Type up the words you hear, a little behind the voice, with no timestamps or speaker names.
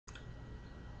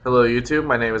Hello YouTube,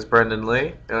 my name is Brendan Lee,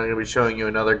 and I'm going to be showing you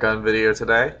another gun video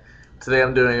today. Today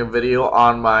I'm doing a video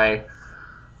on my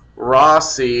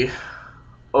Rossi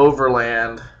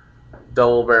Overland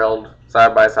double-barreled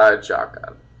side-by-side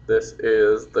shotgun. This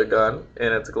is the gun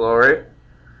in its glory,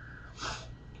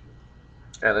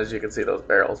 and as you can see, those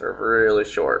barrels are really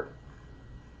short.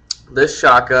 This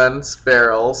shotgun's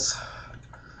barrels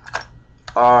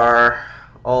are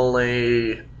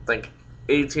only, I think,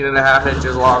 18.5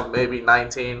 inches long, maybe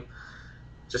 19.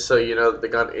 Just so you know that the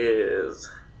gun is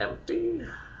empty.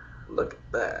 Look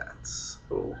at that.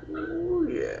 Oh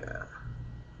yeah.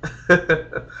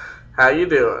 How you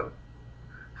doing?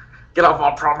 Get off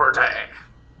my property.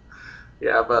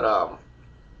 Yeah, but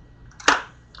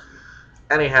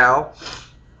anyhow,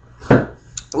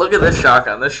 look at this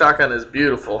shotgun. This shotgun is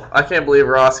beautiful. I can't believe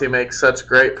Rossi makes such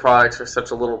great products for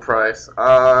such a little price.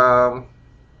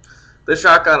 This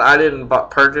shotgun, I didn't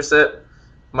purchase it.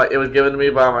 It was given to me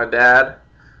by my dad.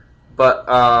 But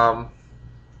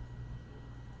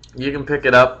you can pick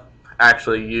it up,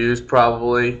 actually used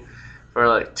probably, for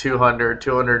like $200,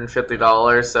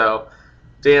 $250. So,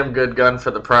 damn good gun for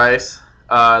the price.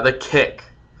 The kick.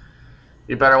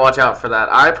 You better watch out for that.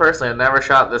 I personally have never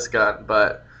shot this gun,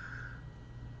 but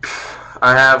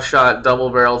I have shot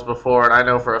double barrels before, and I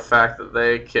know for a fact that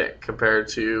they kick compared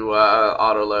to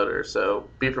auto loaders. So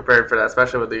be prepared for that,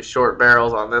 especially with these short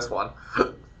barrels on this one,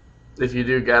 if you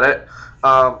do get it.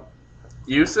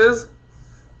 Uses,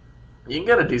 you can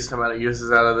get a decent amount of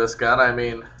uses out of this gun. I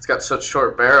mean, it's got such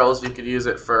short barrels. You could use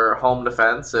it for home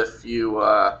defense if you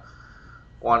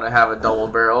want to have a double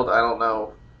barreled. I don't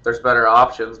know, there's better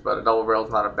options, but a double barreled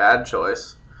is not a bad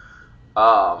choice.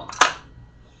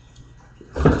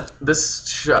 This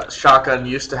shotgun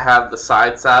used to have the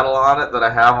side saddle on it that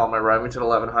I have on my Remington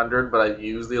 1100, but I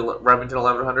use the Remington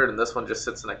 1100, and this one just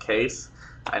sits in a case.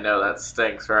 I know that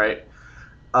stinks, right?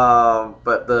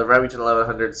 But the Remington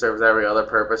 1100 serves every other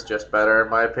purpose just better, in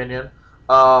my opinion.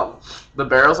 The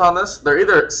barrels on this, they're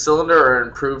either cylinder or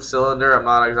improved cylinder. I'm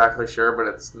not exactly sure, but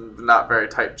it's not very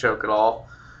tight choke at all.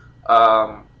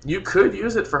 You could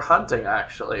use it for hunting.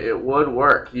 Actually, it would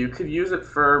work. You could use it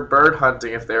for bird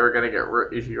hunting if you were going to get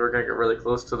really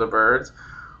close to the birds,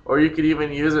 or you could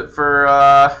even use it for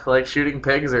like shooting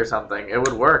pigs or something. It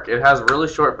would work. It has really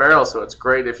short barrels, so it's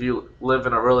great if you live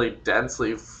in a really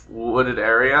densely wooded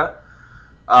area.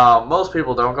 Most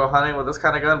people don't go hunting with this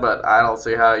kind of gun, but I don't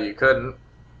see how you couldn't.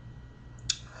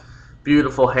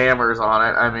 Beautiful hammers on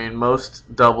it. I mean, most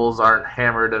doubles aren't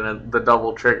hammered, and the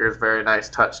double trigger is very nice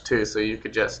touch too, so you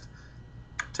could just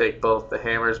take both the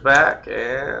hammers back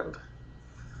and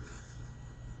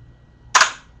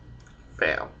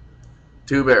bam.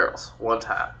 2 barrels, one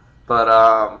time. But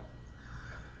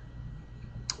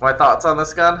my thoughts on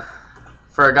this gun,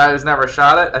 for a guy who's never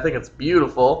shot it, I think it's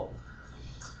beautiful.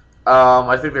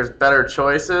 I think there's better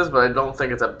choices, but I don't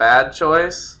think it's a bad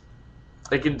choice.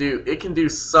 It can do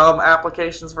some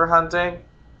applications for hunting.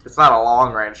 It's not a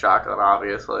long range shotgun,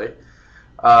 obviously.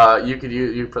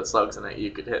 You put slugs in it,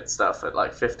 you could hit stuff at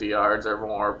like 50 yards or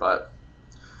more, but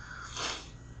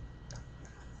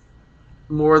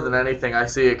more than anything, I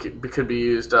see it could be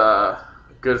used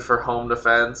good for home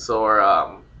defense,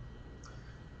 or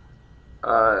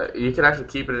you can actually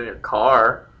keep it in your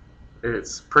car.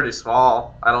 It's pretty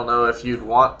small. I don't know if you'd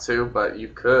want to, but you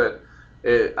could.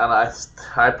 And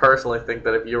I personally think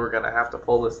that if you were going to have to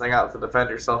pull this thing out to defend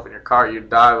yourself in your car,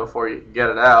 you'd die before you could get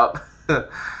it out.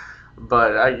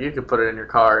 But you could put it in your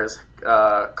car as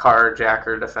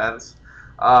carjacker defense.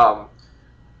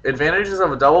 Advantages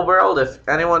of a double-barreled, if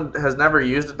anyone has never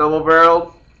used a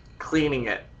double-barreled, cleaning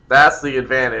it. That's the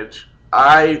advantage.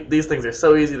 These things are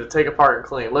so easy to take apart and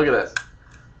clean. Look at this.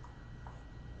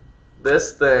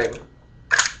 This thing.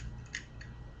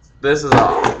 This is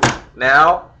off.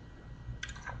 Now,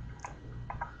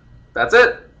 that's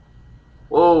it.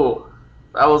 Whoa,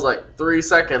 that was like 3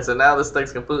 seconds, and now this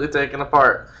thing's completely taken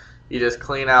apart. You just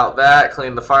clean out that,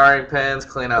 clean the firing pins,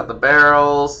 clean out the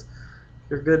barrels.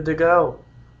 You're good to go.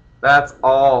 That's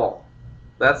all.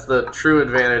 That's the true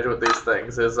advantage with these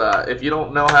things, is if you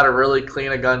don't know how to really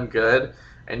clean a gun good,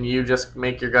 and you just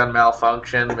make your gun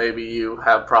malfunction, maybe you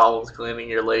have problems cleaning,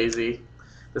 you're lazy,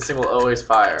 this thing will always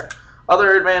fire.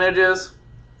 Other advantages,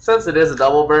 since it is a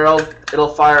double barreled,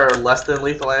 it'll fire less than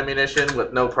lethal ammunition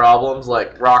with no problems,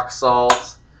 like rock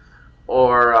salt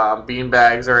or bean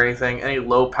bags or anything. Any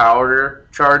low powder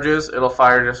charges, it'll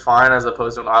fire just fine, as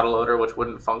opposed to an autoloader, which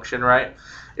wouldn't function right.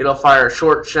 It'll fire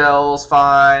short shells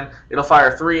fine. It'll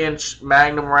fire 3-inch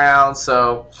magnum rounds,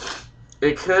 so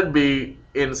it could be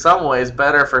in some ways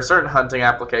better for certain hunting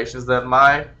applications than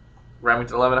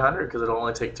Remington 1100 because it'll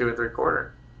only take 2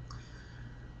 3/4.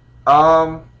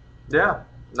 Yeah,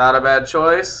 not a bad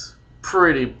choice.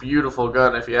 Pretty beautiful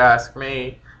gun if you ask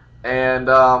me. And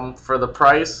for the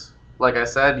price, like I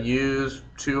said, use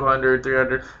 200,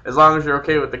 300, as long as you're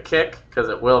okay with the kick, because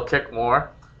it will kick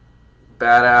more.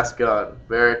 Badass gun.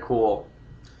 Very cool.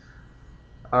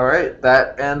 Alright,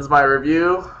 that ends my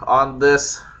review on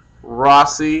this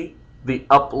Rossi, the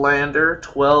Uplander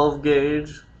 12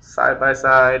 gauge side by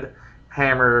side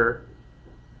hammer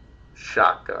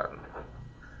shotgun.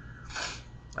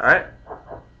 Alright,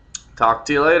 talk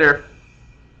to you later.